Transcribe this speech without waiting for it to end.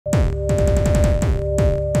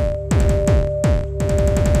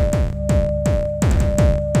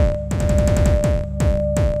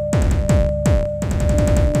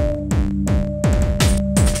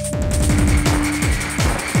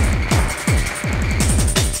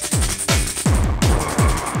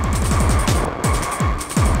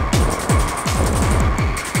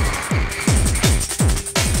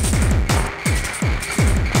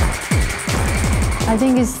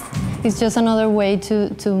It's just another way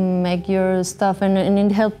to make your stuff, and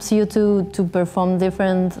it helps you to perform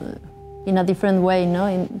in a different way,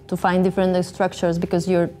 no? To find different structures, because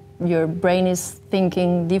your brain is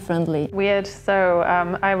thinking differently. Weird. So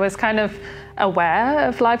I was kind of aware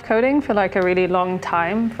of live coding for like a really long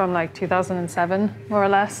time, from like 2007 more or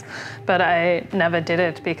less, but I never did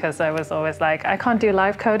it because I was always like, I can't do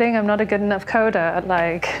live coding, I'm not a good enough coder.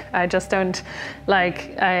 Like, I just don't,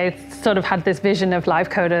 like, I sort of had this vision of live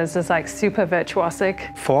coders as like super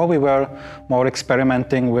virtuosic. Before we were more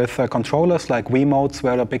experimenting with controllers, like Wiimotes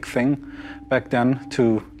were a big thing back then,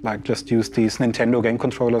 to like just use these Nintendo game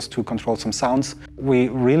controllers to control some sounds. We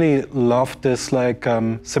really loved this like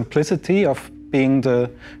simplicity of being the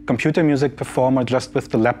computer music performer just with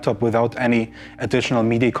the laptop without any additional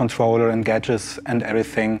MIDI controller and gadgets and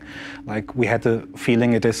everything. Like, we had the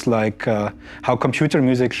feeling it is like how computer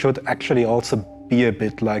music should actually also be a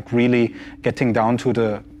bit, like really getting down to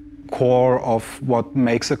the core of what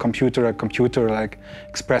makes a computer, like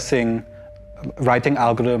expressing, writing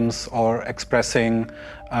algorithms or expressing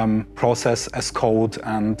process as code.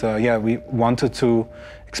 And yeah, we wanted to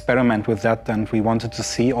experiment with that, and we wanted to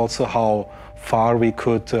see also how far we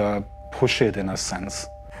could push it in a sense.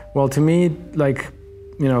 Well, to me, like,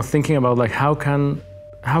 you know, thinking about like how can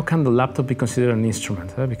the laptop be considered an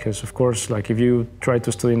instrument? Because of course, like if you try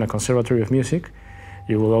to study in a conservatory of music,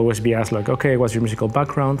 you will always be asked like, okay, what's your musical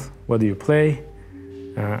background? What do you play?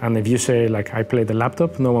 And if you say like, I play the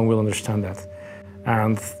laptop, no one will understand that.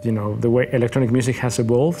 And you know, the way electronic music has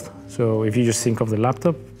evolved, so if you just think of the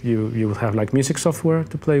laptop, you will have like music software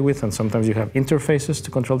to play with, and sometimes you have interfaces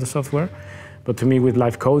to control the software. But to me, with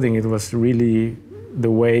live coding, it was really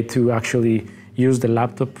the way to actually use the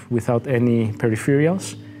laptop without any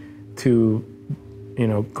peripherals to, you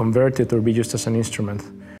know, convert it or be used as an instrument.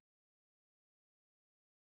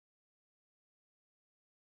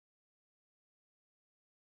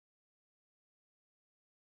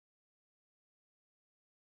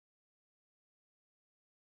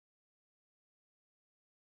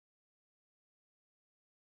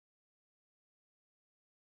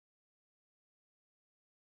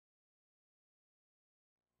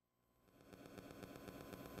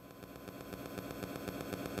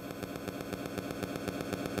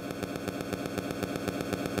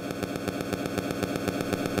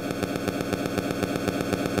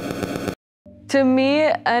 To me,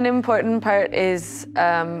 an important part is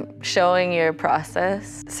showing your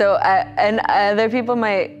process. So, and other people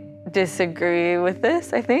might disagree with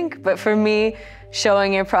this, I think, but for me,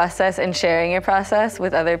 showing your process and sharing your process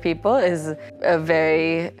with other people is a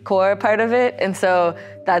very core part of it. And so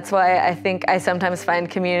that's why I think I sometimes find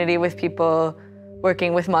community with people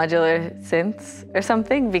working with modular synths or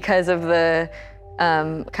something, because of the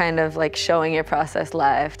kind of like showing your process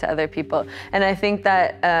live to other people. And I think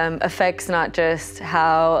that affects not just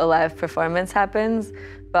how a live performance happens,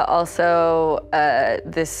 but also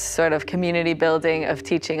this sort of community building of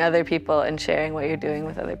teaching other people and sharing what you're doing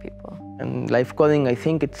with other people. And live coding, I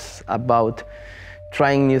think it's about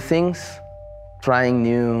trying new things, trying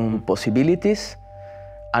new possibilities.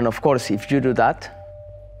 And of course, if you do that,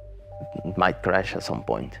 it might crash at some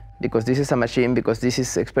point. Because this is a machine, because this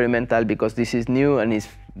is experimental, because this is new and it's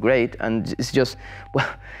great, and it's just, well,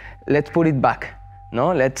 let's put it back,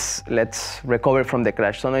 no? Let's recover from the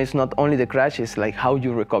crash. So no, it's not only the crash, it's like how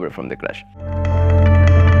you recover from the crash.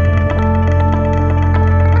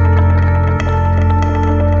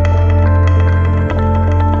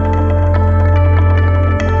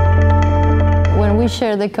 When we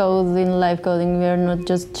share the code in live coding, we are not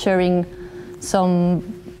just sharing some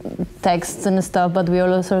texts and stuff, but we are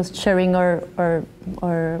also sharing our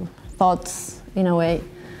thoughts in a way.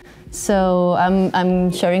 So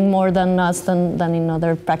I'm sharing more than us than in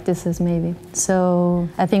other practices maybe. So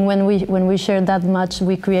I think when we share that much,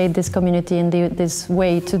 we create this community and this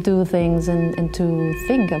way to do things and to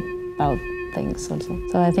think about things also.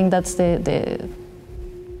 So I think that's the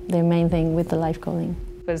main thing with the live coding.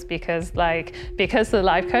 Was because the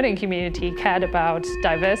live coding community cared about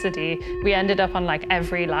diversity, we ended up on like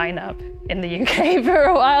every lineup in the UK for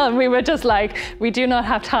a while, and we were just like, we do not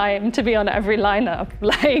have time to be on every lineup.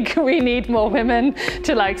 Like, we need more women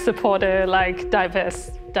to like support a like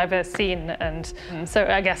diverse scene. And so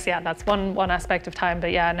I guess, yeah, that's one aspect of time.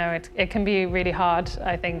 But yeah, no, it can be really hard,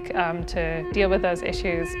 I think, to deal with those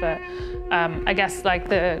issues. But I guess like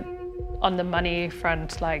on the money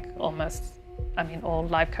front, like almost, I mean, all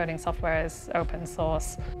live coding software is open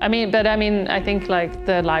source. I think like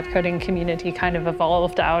the live coding community kind of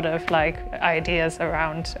evolved out of like ideas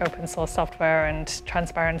around open source software and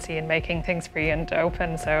transparency and making things free and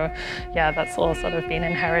open. So yeah, that's all sort of been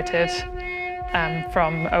inherited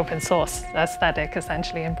from open source aesthetic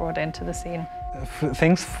essentially and brought into the scene.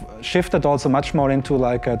 Things shifted also much more into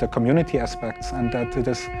like the community aspects, and that it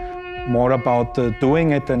is more about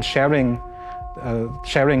doing it and sharing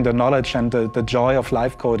the knowledge and the joy of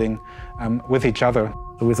live coding with each other.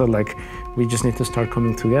 So we thought like we just need to start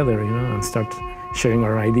coming together, and start sharing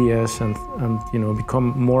our ideas and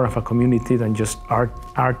become more of a community than just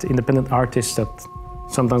independent artists that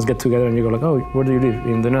sometimes get together and you go like, oh, where do you live?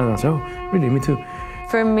 In the Netherlands. Oh, really? Me too.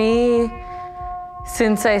 For me,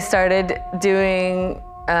 since I started doing,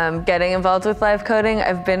 getting involved with live coding,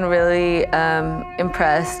 I've been really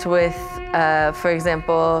impressed with, for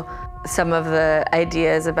example, some of the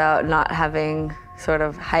ideas about not having sort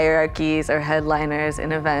of hierarchies or headliners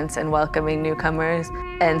in events and welcoming newcomers.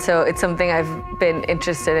 And so it's something I've been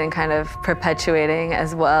interested in kind of perpetuating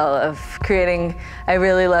as well, of creating, I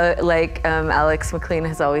really like Alex McLean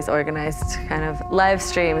has always organized kind of live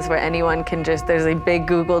streams where anyone can just, there's a big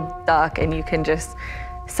Google Doc and you can just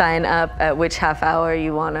sign up at which half hour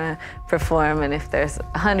you want to perform, and if there's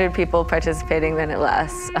 100 people participating, then it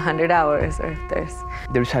lasts 100 hours, or if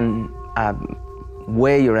there's an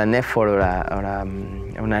way or an effort or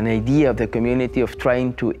an idea of the community of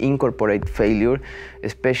trying to incorporate failure,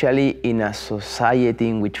 especially in a society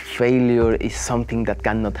in which failure is something that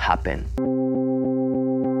cannot happen.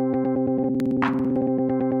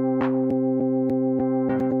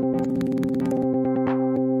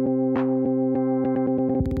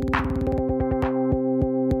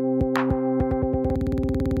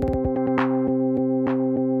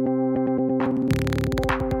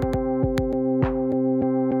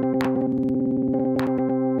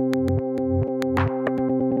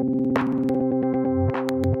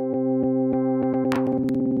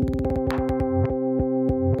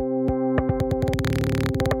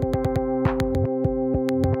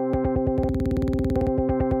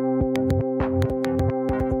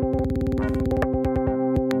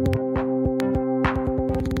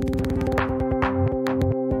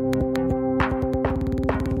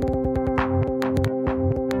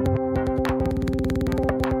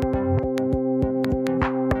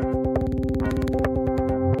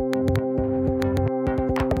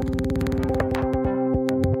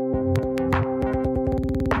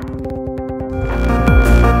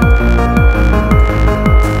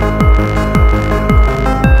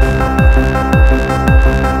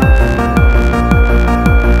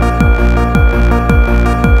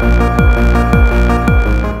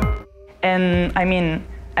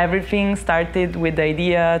 Everything started with the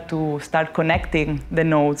idea to start connecting the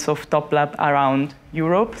nodes of TopLab around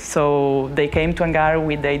Europe. So they came to Angar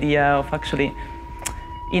with the idea of actually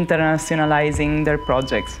internationalizing their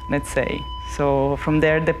projects, let's say. So from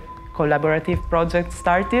there, the collaborative project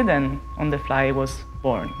started and on-the-fly was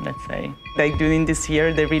born, let's say. Like during this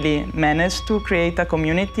year, they really managed to create a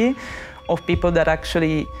community of people that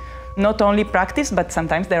actually not only practice, but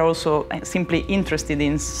sometimes they're also simply interested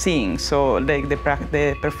in seeing, so like the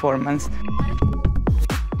performance.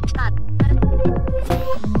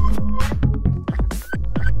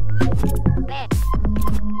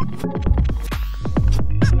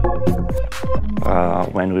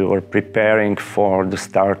 When we were preparing for the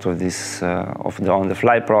start of this of the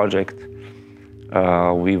on-the-fly project,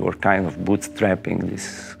 we were kind of bootstrapping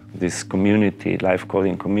this community, live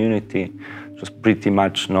coding community. Was pretty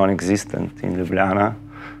much non-existent in Ljubljana.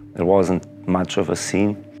 There wasn't much of a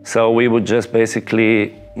scene. So we would just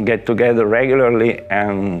basically get together regularly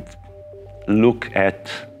and look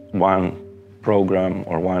at one program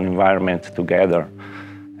or one environment together.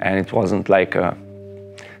 And it wasn't like a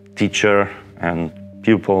teacher and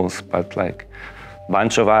pupils, but like a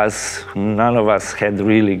bunch of us. None of us had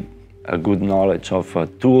really a good knowledge of a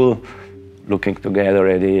tool, looking together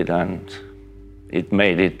at it, and it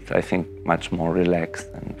made it, I think, much more relaxed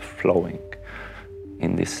and flowing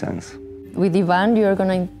in this sense. With Ivan, you're going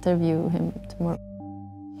to interview him tomorrow.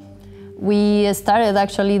 We started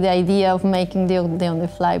actually the idea of making the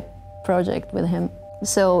on-the-fly project with him.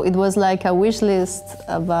 So it was like a wish list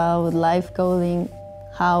about live coding,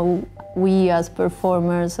 how we as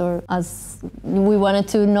performers or as we wanted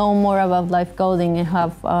to know more about live coding and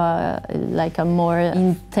have like a more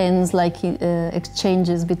intense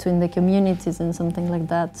exchanges between the communities and something like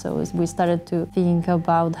that. So we started to think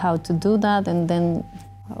about how to do that, and then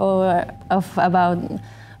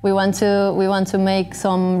we want to make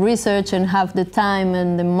some research and have the time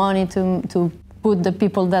and the money to put the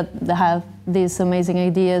people that have these amazing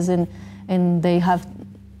ideas and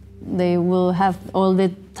they will have all the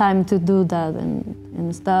time to do that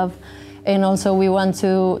and stuff. And also we want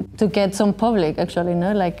to get some public, actually,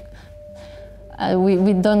 like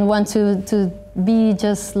We don't want to be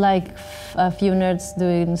just like a few nerds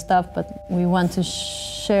doing stuff, but we want to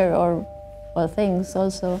share our things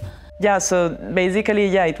also. Yeah, so basically,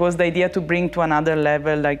 yeah, it was the idea to bring to another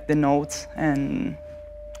level, like the notes, and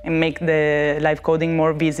make the live coding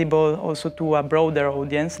more visible also to a broader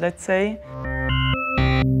audience, let's say.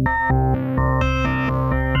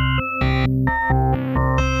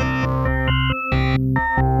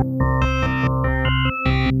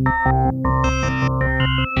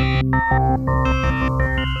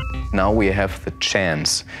 Now we have the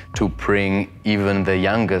chance to bring even the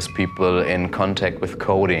youngest people in contact with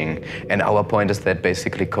coding. And our point is that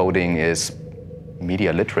basically coding is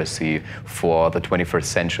media literacy for the 21st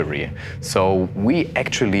century. So we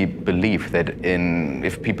actually believe that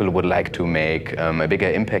if people would like to make a bigger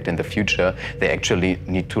impact in the future, they actually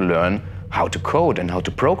need to learn how to code and how to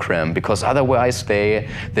program, because otherwise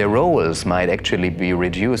their roles might actually be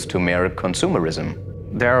reduced to mere consumerism.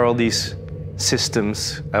 There are all these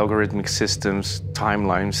systems, algorithmic systems,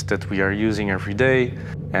 timelines that we are using every day.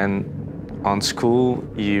 And on school,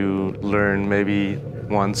 you learn maybe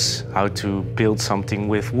once how to build something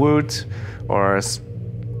with wood or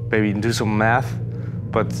maybe do some math,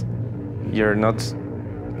 but you're not,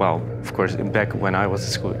 well, of course, back when I was at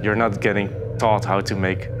school, you're not getting taught how to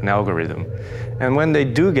make an algorithm. And when they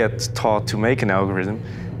do get taught to make an algorithm,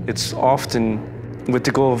 it's often with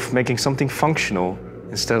the goal of making something functional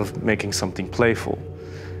instead of making something playful.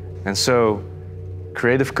 And so,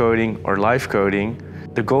 creative coding or live coding,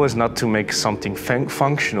 the goal is not to make something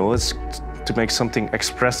functional, it's to make something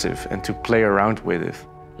expressive and to play around with it.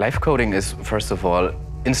 Live coding is, first of all,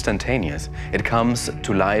 instantaneous. It comes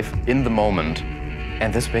to life in the moment.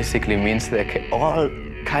 And this basically means that all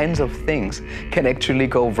kinds of things can actually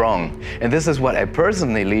go wrong. And this is what I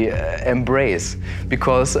personally embrace,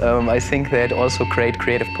 because I think that also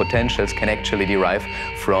creative potentials can actually derive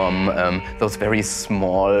from those very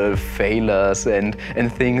small failures and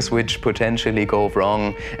things which potentially go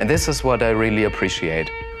wrong. And this is what I really appreciate.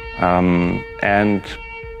 And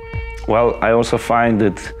well, I also find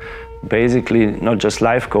that basically not just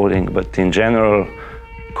live coding, but in general,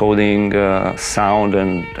 coding sound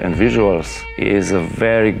and visuals is a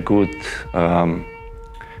very good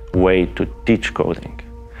way to teach coding.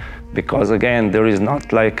 Because again, there is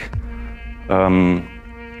not like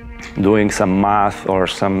doing some math or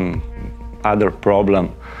some other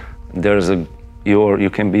problem. There's the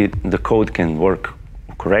code can work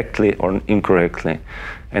correctly or incorrectly.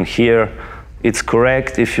 And here, it's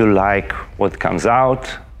correct if you like what comes out,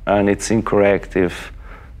 and it's incorrect if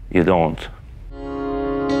you don't.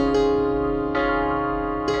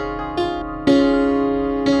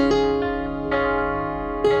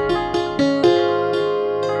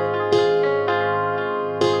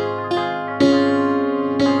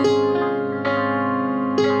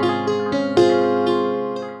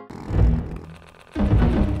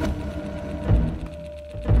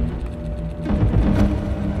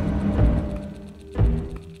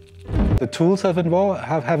 The tools have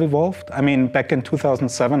evolved. I mean, back in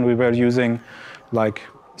 2007, we were using like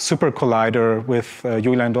Super Collider with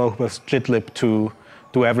Ljudmila with Ljudlib to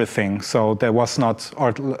do everything. So there was not,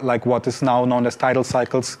 or like what is now known as tidal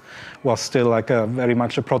cycles, was still like very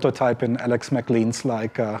much a prototype in Alex McLean's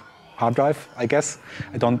like hard drive, I guess.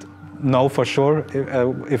 I don't know for sure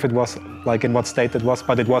if it was like in what state it was,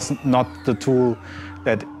 but it was not the tool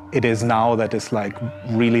that it is now that is like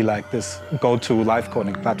really like this go-to live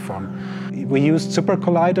coding platform. We used Super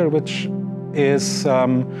Collider, which is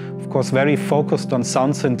of course very focused on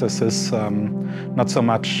sound synthesis, not so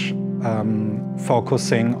much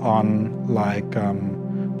focusing on like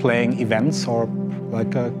playing events or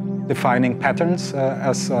like defining patterns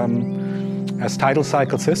as tidal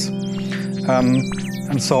cycles is.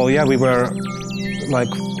 And so yeah, we were like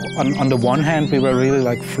on the one hand, we were really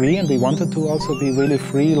like free, and we wanted to also be really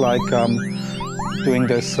free, like doing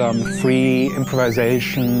this free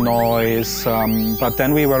improvisation noise. But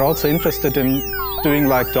then we were also interested in doing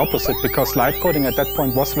like the opposite, because live coding at that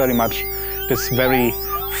point was very much this very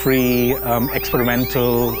free,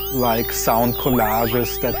 experimental, like sound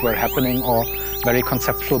collages that were happening, or very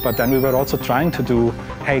conceptual. But then we were also trying to do,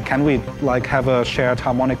 hey, can we like have a shared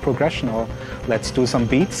harmonic progression, or let's do some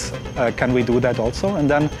beats? Can we do that also? And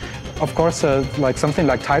then, of course, like something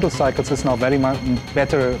like tidal cycles is now very much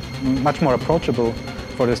better, much more approachable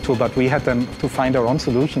for this tool. But we had then to find our own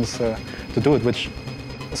solutions to do it, which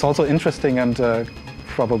is also interesting, and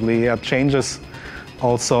probably changes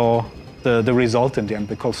also the result in the end,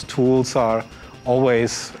 because tools are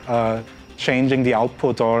always changing the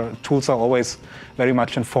output, or tools are always very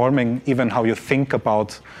much informing even how you think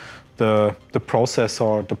about the process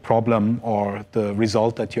or the problem or the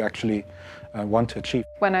result that you actually want to achieve.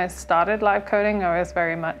 When I started live coding, I was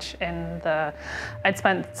very much I'd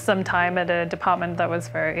spent some time at a department that was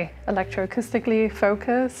very electroacoustically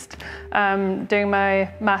focused, doing my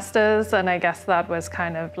master's, and I guess that was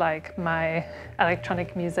kind of like my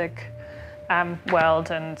electronic music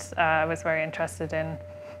world, and I was very interested in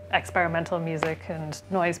experimental music and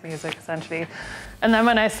noise music, essentially. And then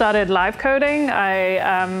when I started live coding,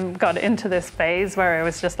 I got into this phase where I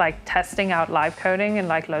was just like testing out live coding in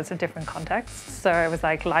like loads of different contexts. So I was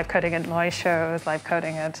like live coding at noise shows, live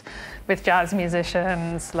coding with jazz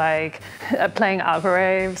musicians, like playing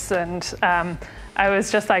algorithms, and I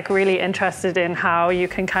was just like really interested in how you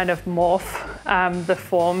can kind of morph the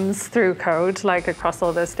forms through code, like across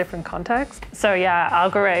all those different contexts. So yeah,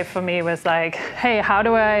 algorithm for me was like, hey, how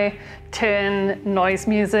do I turn noise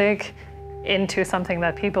music into something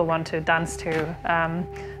that people want to dance to?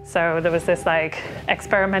 So there was this like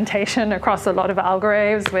experimentation across a lot of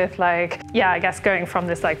algorithms with like, yeah, I guess going from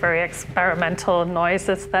this like very experimental noise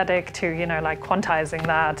aesthetic to, you know, like quantizing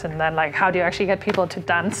that, and then like how do you actually get people to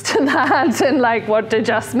dance to that, and like what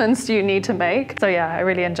adjustments do you need to make? So yeah, I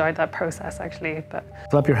really enjoyed that process actually. But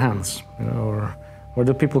clap your hands, you know, or where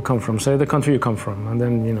do people come from? Say the country you come from, and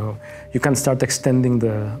then, you know, you can start extending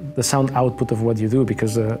the sound output of what you do,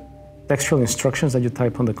 because the textual instructions that you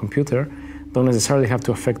type on the computer don't necessarily have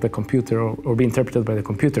to affect the computer or be interpreted by the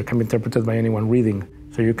computer, can be interpreted by anyone reading.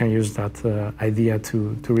 So you can use that idea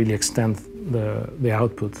to really extend the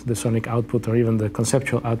output, the sonic output, or even the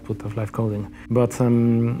conceptual output of live coding. But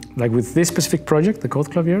like with this specific project, the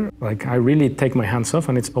Code Clavier, like I really take my hands off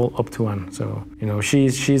and it's all up to Anne. So, you know,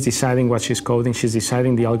 she's deciding what she's coding, she's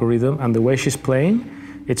deciding the algorithm, and the way she's playing,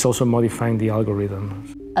 it's also modifying the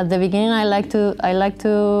algorithm. At the beginning, I like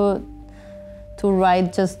to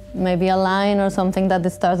write just maybe a line or something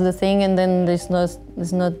that starts the thing, and then there's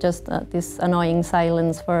not just this annoying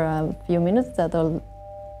silence for a few minutes that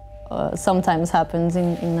sometimes happens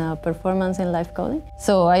in a performance in live coding.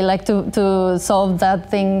 So I like to solve that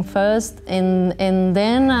thing first, and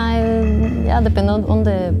then I depend on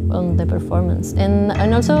the performance, and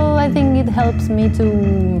also I think it helps me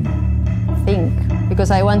to think, because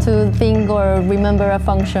I want to think or remember a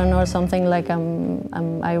function or something like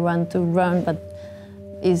I want to run, but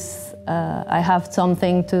I have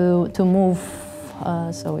something to move,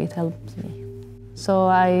 so it helps me. So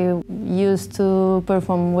I used to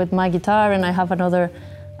perform with my guitar, and I have another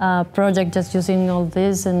project just using all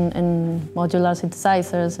this and modular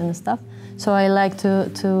synthesizers and stuff. So I like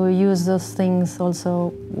to use those things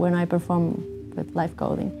also when I perform with live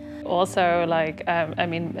coding. Also, like, I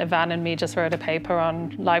mean, Van and me just wrote a paper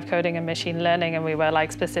on live coding and machine learning, and we were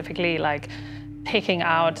like specifically like picking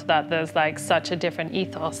out that there's like such a different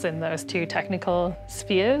ethos in those two technical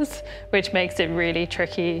spheres, which makes it really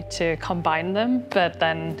tricky to combine them. But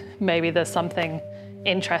then maybe there's something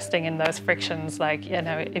interesting in those frictions, like, you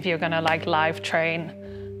know, if you're gonna like live train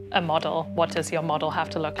a model, what does your model have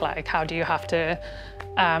to look like? How do you have to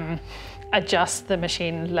adjust the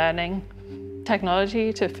machine learning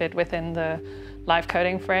technology to fit within the live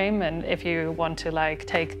coding frame? And if you want to like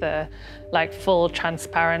take the like full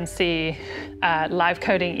transparency live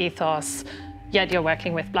coding ethos, yet you're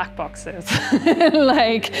working with black boxes.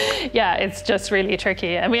 Like, yeah, it's just really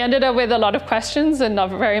tricky. And we ended up with a lot of questions and not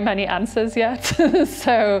very many answers yet.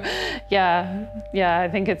 So yeah, I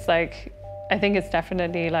think it's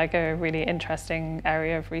definitely like a really interesting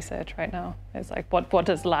area of research right now. It's like, what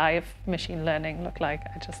does live machine learning look like?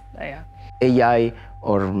 Yeah. AI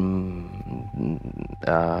or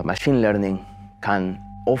machine learning can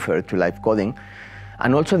offer to live coding,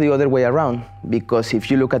 and also the other way around, because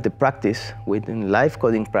if you look at the practice, within live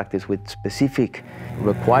coding practice with specific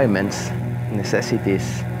requirements,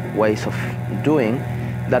 necessities, ways of doing,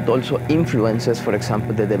 that also influences, for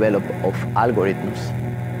example, the development of algorithms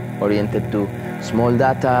oriented to small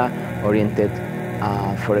data, oriented,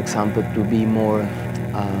 for example, to be more,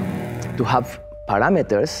 to have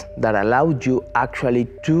parameters that allowed you actually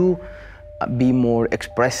to be more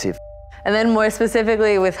expressive. And then more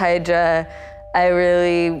specifically with Hydra, I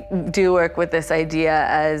really do work with this idea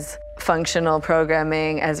as functional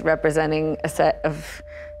programming, as representing a set of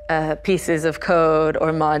pieces of code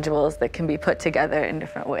or modules that can be put together in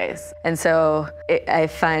different ways. And so I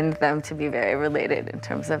find them to be very related in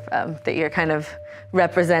terms of that you're kind of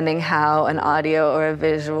representing how an audio or a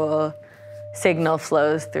visual signal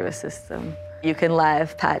flows through a system. You can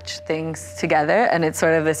live patch things together, and it's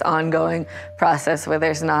sort of this ongoing process where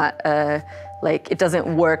there's not like it doesn't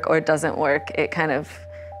work or it doesn't work. It kind of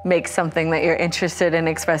makes something that you're interested in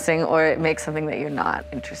expressing, or it makes something that you're not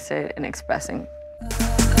interested in expressing.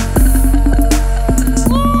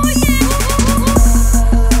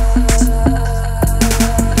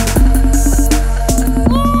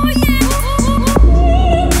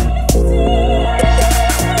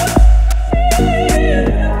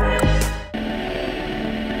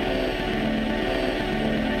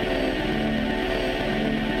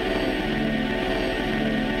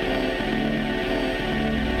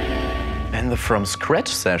 And the from scratch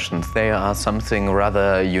sessions, they are something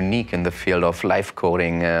rather unique in the field of live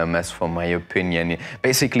coding, as for my opinion.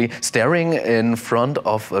 Basically staring in front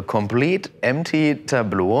of a complete empty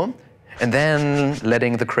tableau and then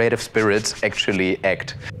letting the creative spirits actually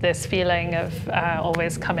act. This feeling of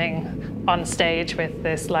always coming on stage with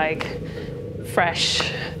this like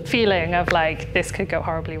fresh feeling of like, this could go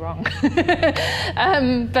horribly wrong.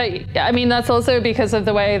 But I mean, that's also because of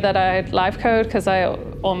the way that I live code, because I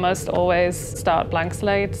almost always start blank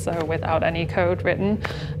slate, so without any code written.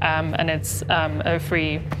 And it's a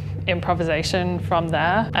free improvisation from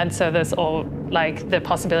there. And so there's all, like, the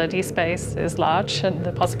possibility space is large and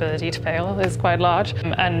the possibility to fail is quite large.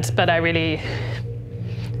 But I really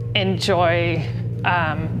enjoy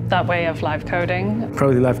that way of live coding.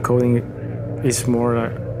 Probably live coding is more,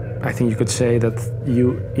 I think you could say that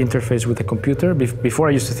you interface with a computer. Before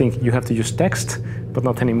I used to think you have to use text, but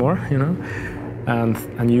not anymore, you know?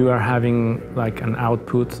 And you are having like an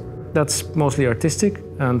output that's mostly artistic,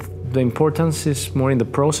 and the importance is more in the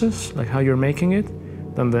process, like how you're making it,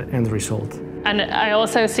 than the end result. And I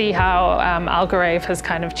also see how Algorave has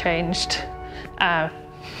kind of changed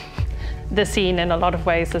the scene in a lot of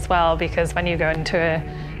ways as well, because when you go into a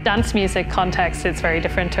dance music context, it's very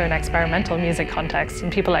different to an experimental music context,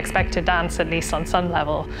 and people expect to dance at least on some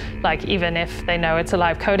level. Like, even if they know it's a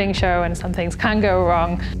live coding show and some things can go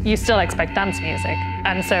wrong, you still expect dance music.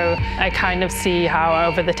 And so I kind of see how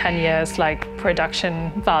over the 10 years, like,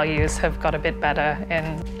 production values have got a bit better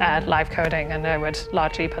in live coding, and I would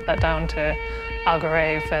largely put that down to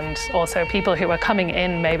Algorave and also people who are coming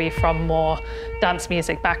in maybe from more dance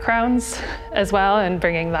music backgrounds as well, and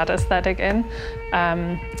bringing that aesthetic in.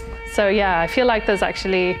 So yeah, I feel like there's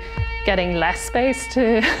actually getting less space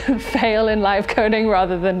to fail in live coding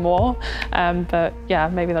rather than more. But yeah,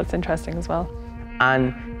 maybe that's interesting as well.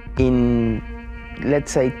 And in,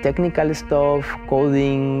 let's say, technical stuff,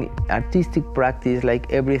 coding, artistic practice,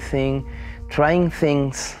 like everything, trying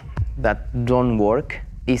things that don't work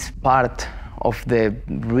is part of the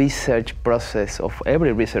research process, of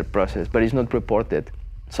every research process, but it's not reported.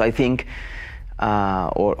 So I think,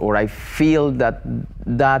 or I feel that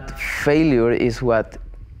that failure is what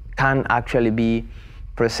can actually be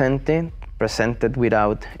presented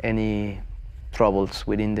without any troubles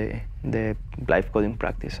within the live coding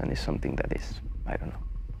practice, and it's something that is, I don't know,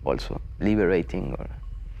 also liberating.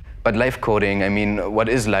 But live coding, I mean, what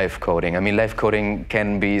is live coding? I mean, live coding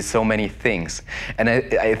can be so many things. And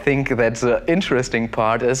I think that the interesting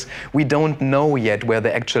part is we don't know yet where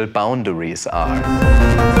the actual boundaries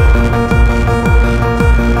are.